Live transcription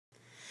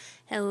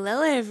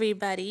Hello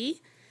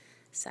everybody.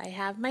 So I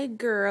have my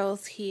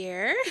girls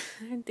here.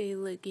 Aren't they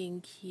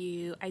looking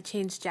cute? I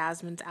changed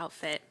Jasmine's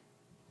outfit.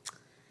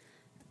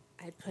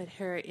 I put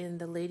her in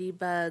the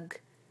ladybug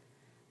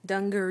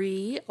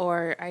dungaree,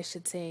 or I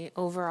should say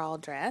overall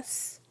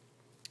dress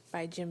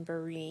by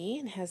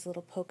Gymboree. It has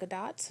little polka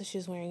dots, so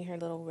she's wearing her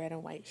little red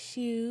and white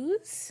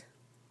shoes,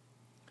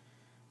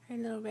 her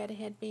little red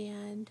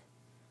headband,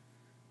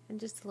 and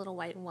just a little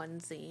white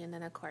onesie. And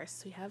then of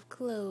course we have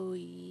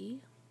Chloe.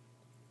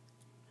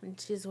 And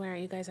she's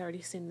wearing, you guys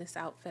already seen this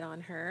outfit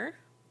on her.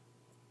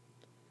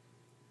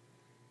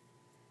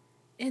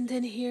 And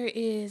then here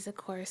is, of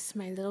course,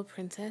 my little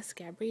princess,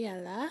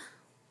 Gabriella.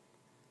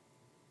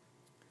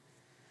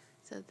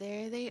 So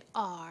there they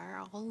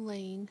are, all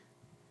laying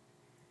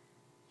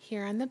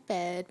here on the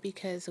bed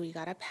because we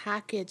got a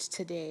package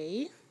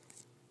today.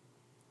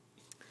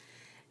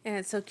 And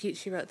it's so cute.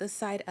 She wrote this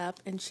side up,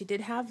 and she did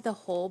have the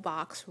whole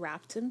box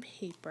wrapped in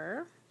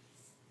paper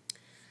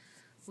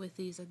with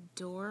these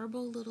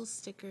adorable little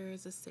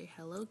stickers that say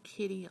Hello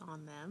Kitty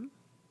on them.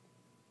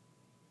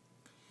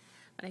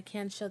 But I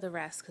can't show the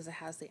rest because it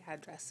has the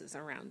addresses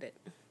around it.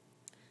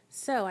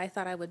 So I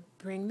thought I would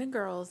bring the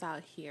girls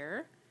out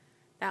here.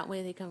 That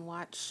way they can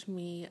watch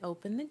me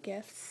open the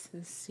gifts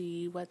and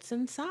see what's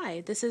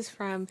inside. This is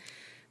from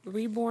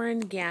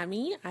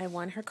Reborngammy. I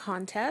won her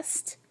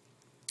contest.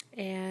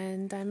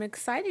 And I'm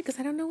excited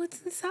because I don't know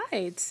what's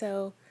inside.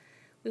 So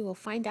we will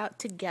find out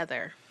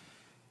together.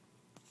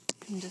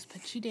 And just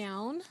put you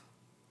down.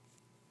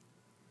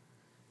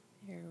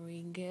 There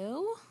we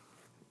go.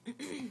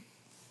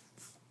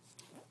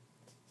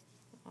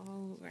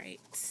 All right.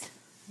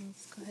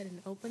 Let's go ahead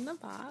and open the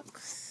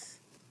box.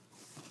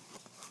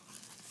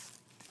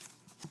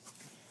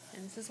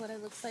 And this is what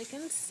it looks like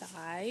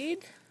inside.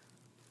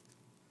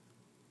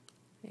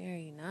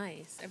 Very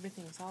nice.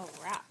 Everything's all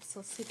wrapped. So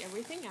let's take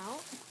everything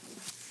out.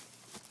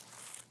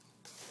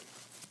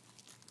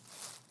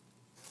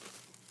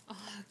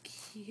 Oh,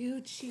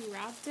 cute. She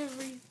wrapped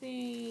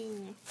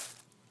everything.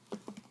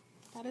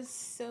 That is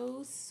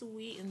so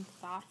sweet and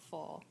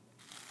thoughtful.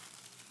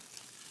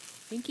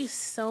 Thank you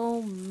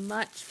so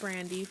much,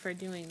 Brandi, for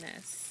doing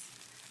this.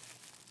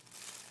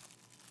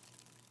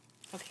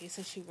 Okay,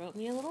 so she wrote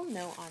me a little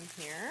note on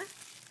here.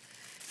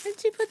 And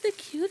she put the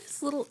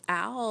cutest little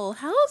owl.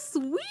 How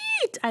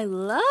sweet! I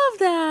love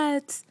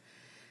that.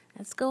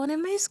 That's going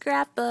in my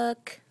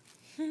scrapbook.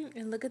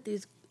 And look at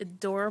these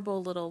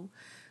adorable little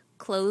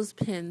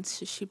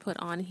clothespins she put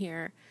on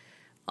here.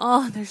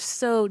 Oh, they're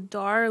so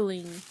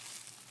darling.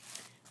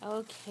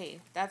 Okay,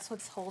 that's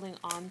what's holding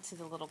on to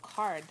the little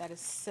card. That is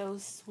so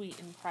sweet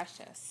and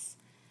precious.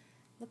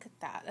 Look at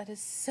that. That is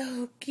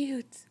so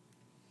cute.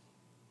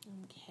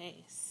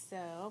 Okay, so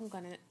I'm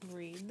going to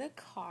read the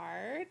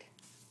card.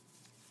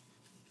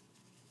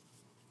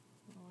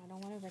 Oh, I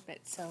don't want to rip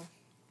it, so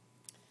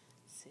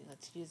let's see.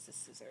 Let's use the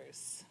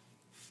scissors.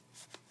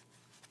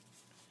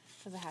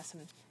 Because it has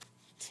some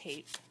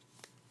tape.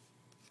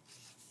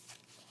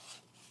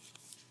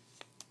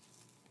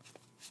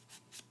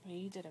 Well,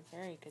 you did a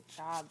very good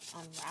job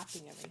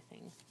unwrapping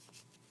everything.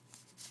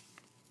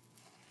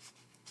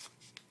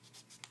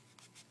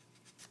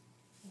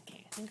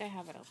 Okay, I think I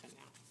have it open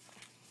now.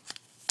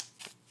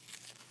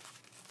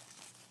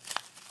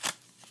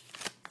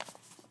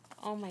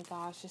 Oh my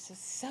gosh, this is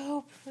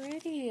so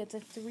pretty. It's a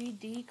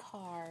 3D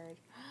card.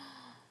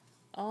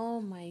 Oh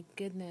my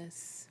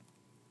goodness.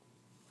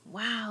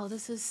 Wow,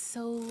 this is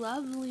so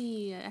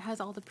lovely. It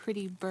has all the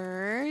pretty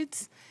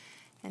birds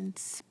and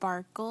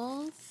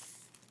sparkles.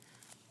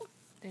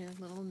 There's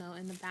a little note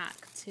in the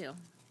back, too.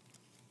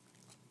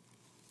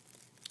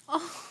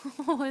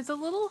 Oh, there's a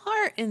little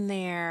heart in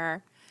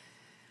there.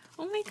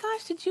 Oh my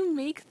gosh, did you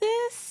make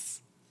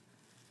this?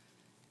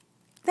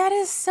 That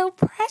is so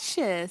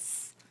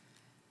precious.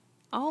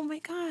 Oh my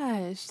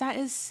gosh, that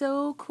is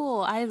so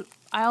cool. I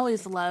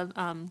always love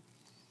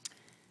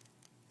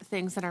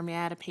things that are made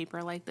out of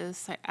paper like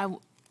this. I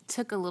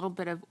took a little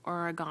bit of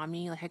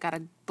origami. Like I got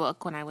a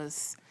book when I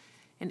was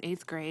in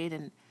 8th grade,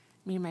 and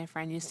me and my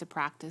friend used to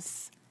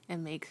practice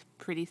and make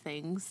pretty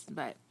things,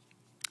 but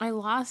I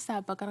lost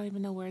that book. I don't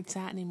even know where it's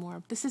at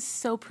anymore. This is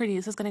so pretty.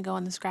 This is going to go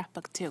in the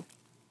scrapbook too.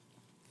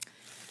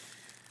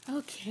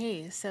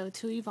 Okay, so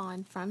to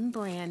Yvonne from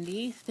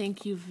Brandi,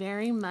 thank you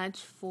very much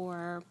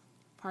for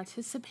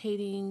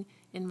participating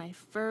in my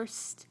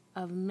first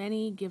of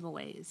many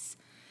giveaways.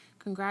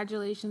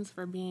 Congratulations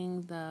for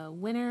being the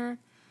winner.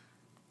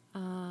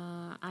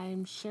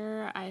 I'm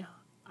sure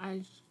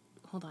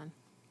hold on.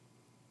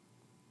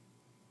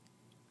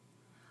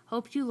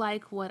 Hope you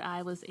like what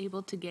I was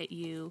able to get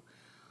you.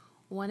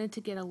 Wanted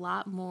to get a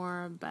lot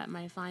more, but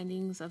my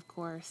fundings, of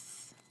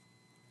course,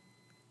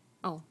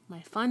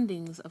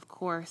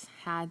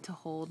 had to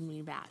hold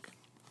me back.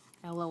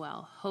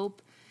 LOL.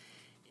 Hope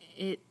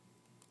it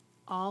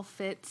all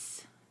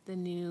fits the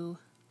new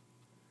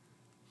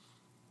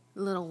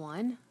little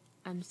one.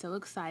 I'm so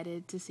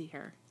excited to see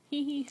her.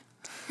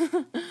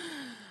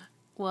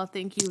 Well,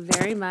 thank you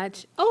very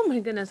much. Oh my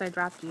goodness, I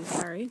dropped you.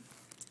 Sorry.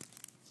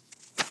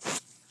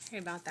 Sorry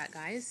about that,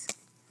 guys.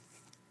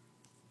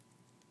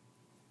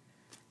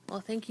 Well,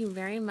 thank you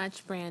very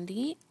much,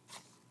 Brandi.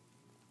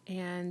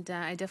 And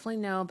I definitely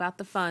know about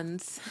the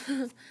funds.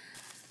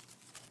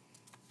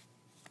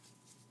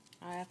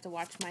 I have to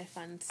watch my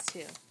funds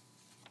too.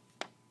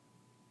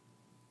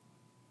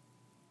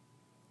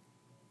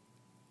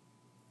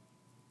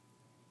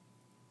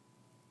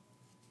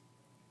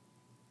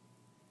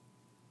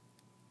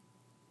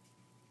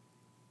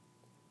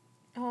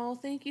 Oh,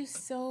 thank you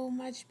so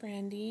much,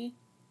 Brandi.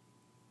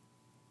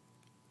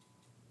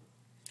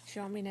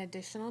 Show me an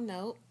additional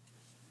note.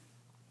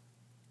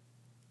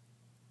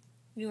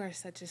 You are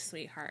such a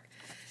sweetheart.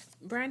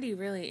 Brandi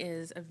really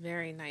is a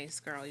very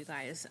nice girl, you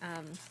guys.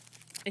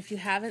 If you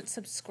haven't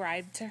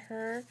subscribed to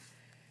her,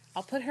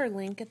 I'll put her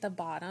link at the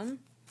bottom.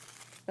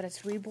 But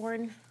it's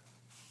Reborn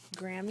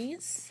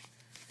Grammys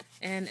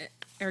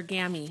or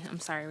Gammy. I'm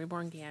sorry,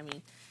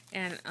 Reborngammy.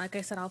 And like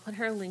I said, I'll put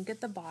her link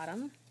at the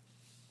bottom.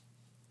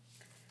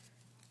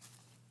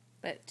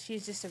 But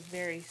she's just a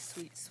very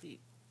sweet,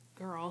 sweet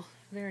girl.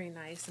 Very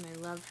nice, and I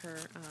love her.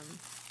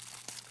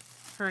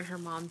 Her and her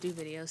mom do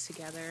videos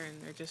together,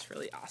 and they're just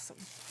really awesome.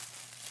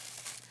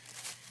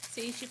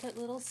 See, she put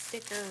little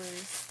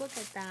stickers. Look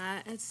at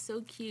that. It's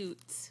so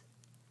cute.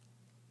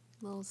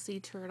 Little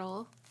sea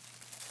turtle.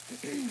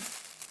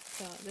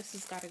 So this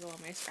has got to go on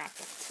my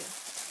scrapbook, too.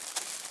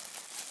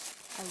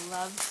 I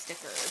love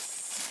stickers.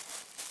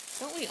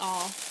 Don't we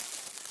all?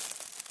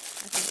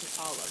 I think we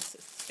all love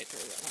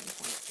stickers at one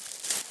point.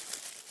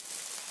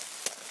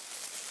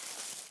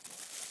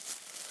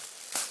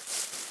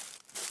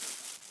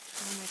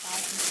 Oh my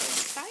gosh, I'm so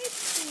excited.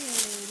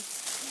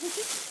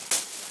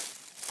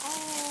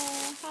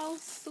 Oh, how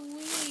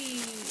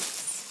sweet.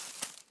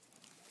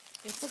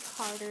 It's a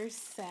Carter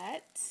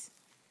set.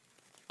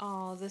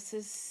 Oh, this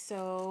is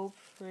so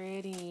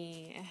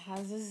pretty. It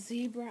has a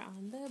zebra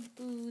on the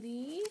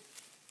booty.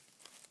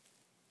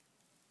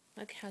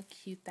 Look how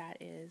cute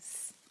that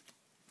is.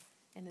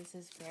 And this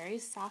is very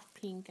soft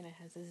pink, and it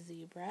has a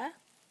zebra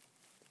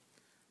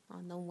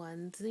on the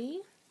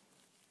onesie.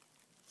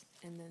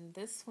 And then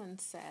this one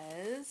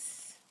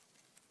says,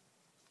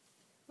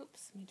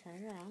 oops, let me turn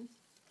it around.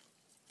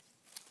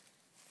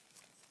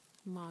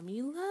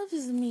 Mommy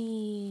loves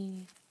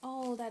me.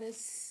 Oh, that is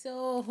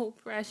so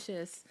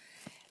precious.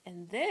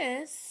 And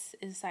this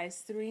is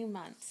size 3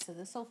 months, so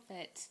this will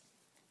fit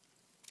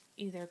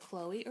either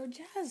Chloe or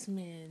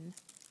Jasmine.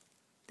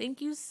 Thank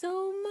you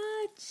so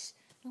much.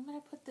 I'm going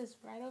to put this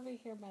right over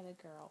here by the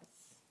girls.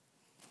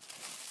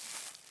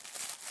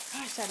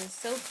 Gosh, that is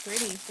so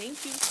pretty.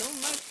 Thank you so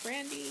much,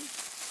 Brandi.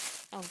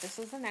 Oh, this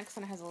is the next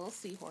one. It has a little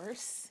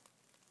seahorse.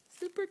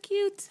 Super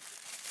cute.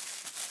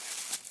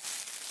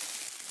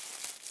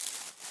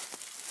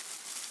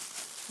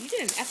 You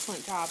did an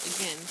excellent job,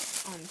 again,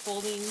 on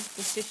folding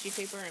the tissue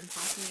paper and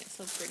packing it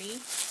so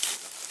pretty.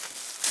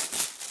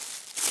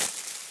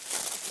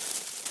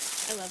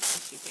 I love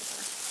tissue paper.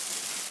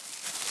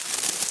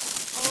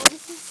 Oh,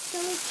 this is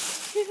so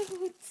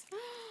cute.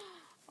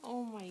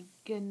 Oh my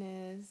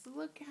goodness.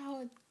 Look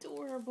how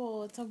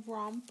adorable. It's a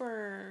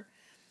romper.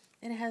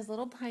 And it has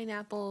little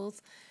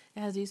pineapples. It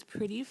has these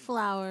pretty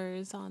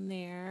flowers on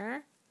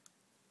there.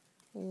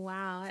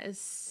 Wow, that is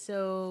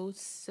so,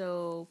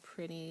 so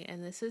pretty.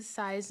 And this is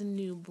size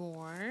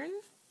newborn.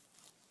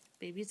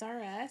 Babies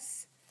R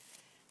Us.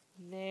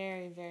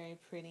 Very, very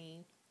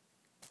pretty.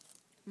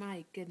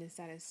 My goodness,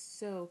 that is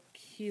so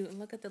cute. And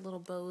look at the little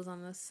bows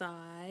on the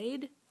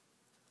side.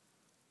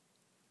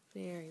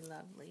 Very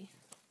lovely.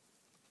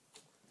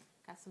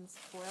 Got some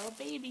spoiled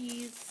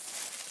babies.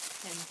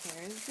 And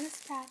here's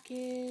this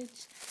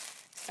package.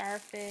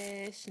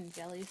 Starfish and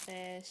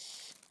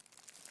jellyfish.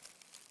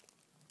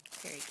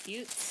 Very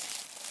cute.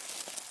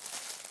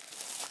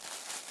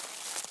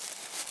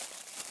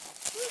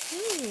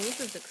 This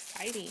is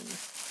exciting.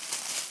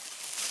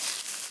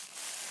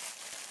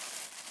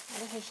 I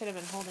wish I should have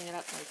been holding it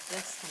up like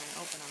this when I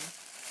open them.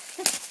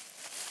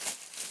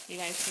 You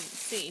guys couldn't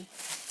see.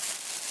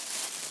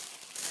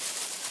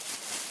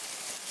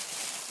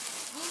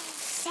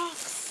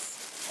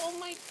 Socks! Oh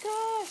my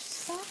gosh!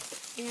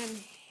 Socks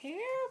and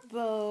hair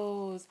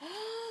bows.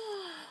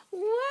 Wow!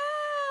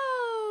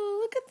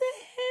 Look at the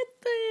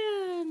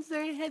headbands.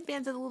 They're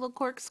headbands with little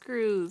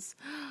corkscrews.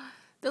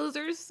 Those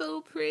are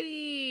so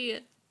pretty.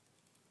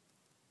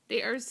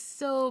 They are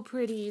so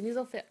pretty. These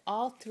will fit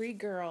all 3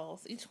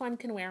 girls. Each one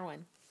can wear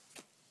one.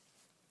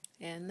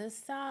 And the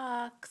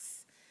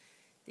socks.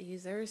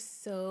 These are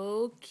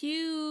so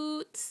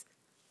cute.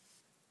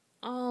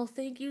 Oh,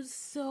 thank you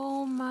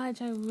so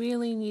much. I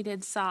really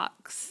needed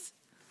socks.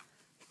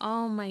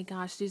 Oh my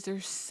gosh, these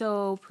are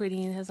so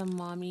pretty. It has a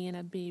mommy and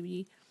a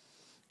baby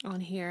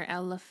on here.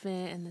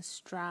 Elephant and the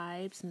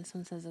stripes. And this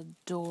one says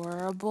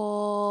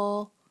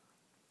adorable.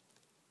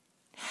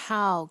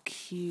 How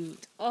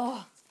cute.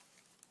 Oh,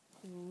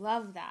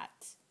 love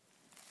that.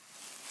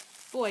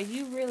 Boy,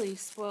 you really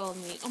spoiled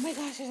me. Oh my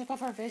gosh, there's a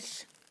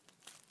pufferfish.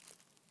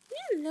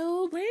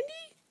 Hello,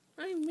 Brandi.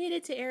 I made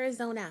it to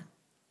Arizona.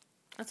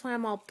 That's why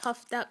I'm all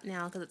puffed up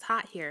now, because it's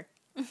hot here.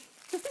 You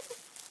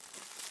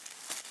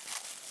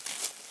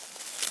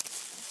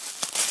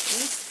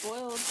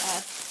spoiled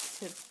us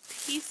to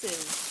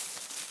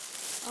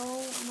pieces.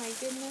 Oh my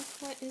goodness,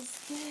 what is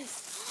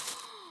this?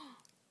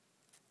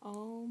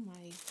 Oh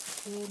my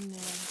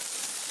goodness.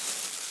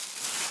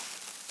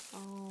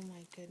 Oh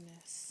my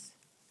goodness.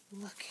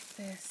 Look at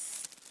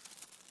this.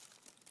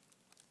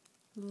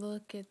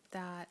 Look at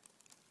that.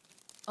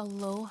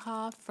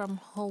 Aloha from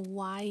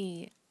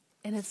Hawaii.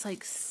 And it's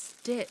like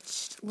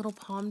stitched little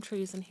palm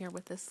trees in here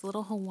with this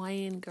little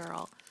Hawaiian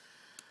girl.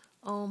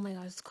 Oh my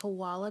gosh,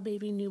 koala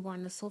baby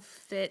newborn. This will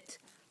fit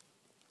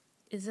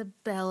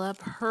Isabella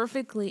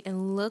perfectly.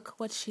 And look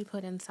what she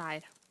put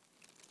inside.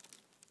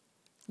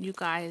 You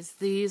guys,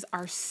 these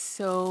are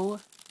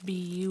so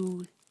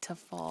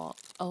beautiful.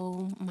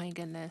 Oh my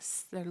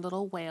goodness. They're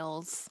little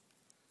whales.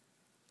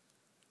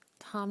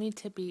 Tommy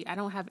Tippy. I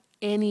don't have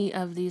any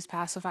of these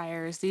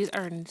pacifiers. These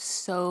are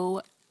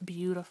so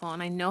beautiful.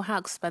 And I know how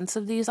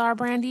expensive these are,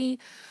 Brandi.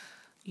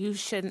 You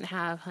shouldn't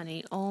have,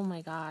 honey. Oh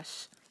my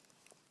gosh.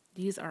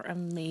 These are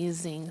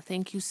amazing.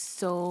 Thank you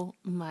so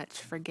much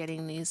for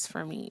getting these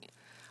for me.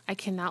 I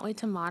cannot wait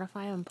to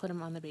modify them and put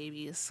them on the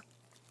babies.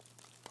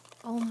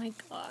 Oh my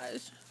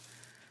gosh.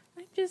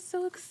 I'm just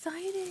so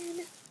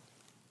excited.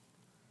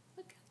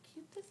 Look how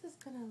cute this is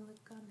gonna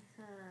look on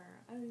her.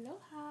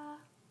 Aloha.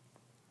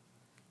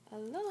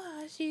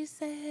 Aloha, she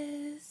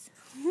says.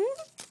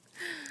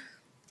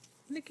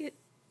 Look at,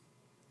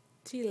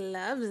 she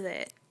loves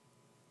it.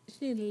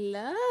 She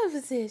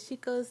loves it. She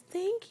goes,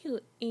 thank you,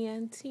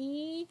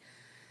 Auntie.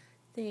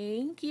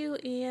 Thank you,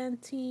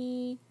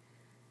 Auntie.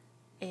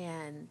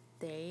 And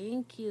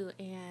thank you,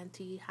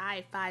 Auntie.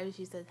 High five.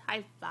 She says,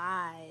 high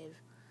five.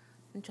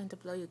 I'm trying to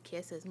blow you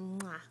kisses.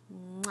 Mwah,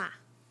 mwah.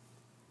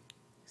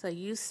 So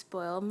you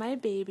spoiled my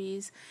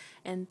babies.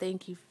 And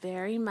thank you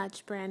very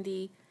much,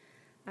 Brandi.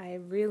 I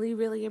really,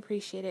 really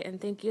appreciate it.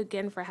 And thank you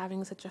again for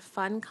having such a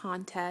fun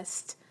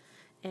contest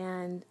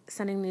and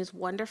sending these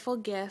wonderful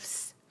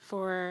gifts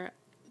for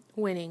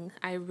winning.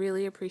 I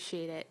really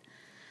appreciate it.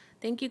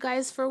 Thank you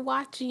guys for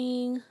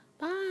watching.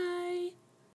 Bye.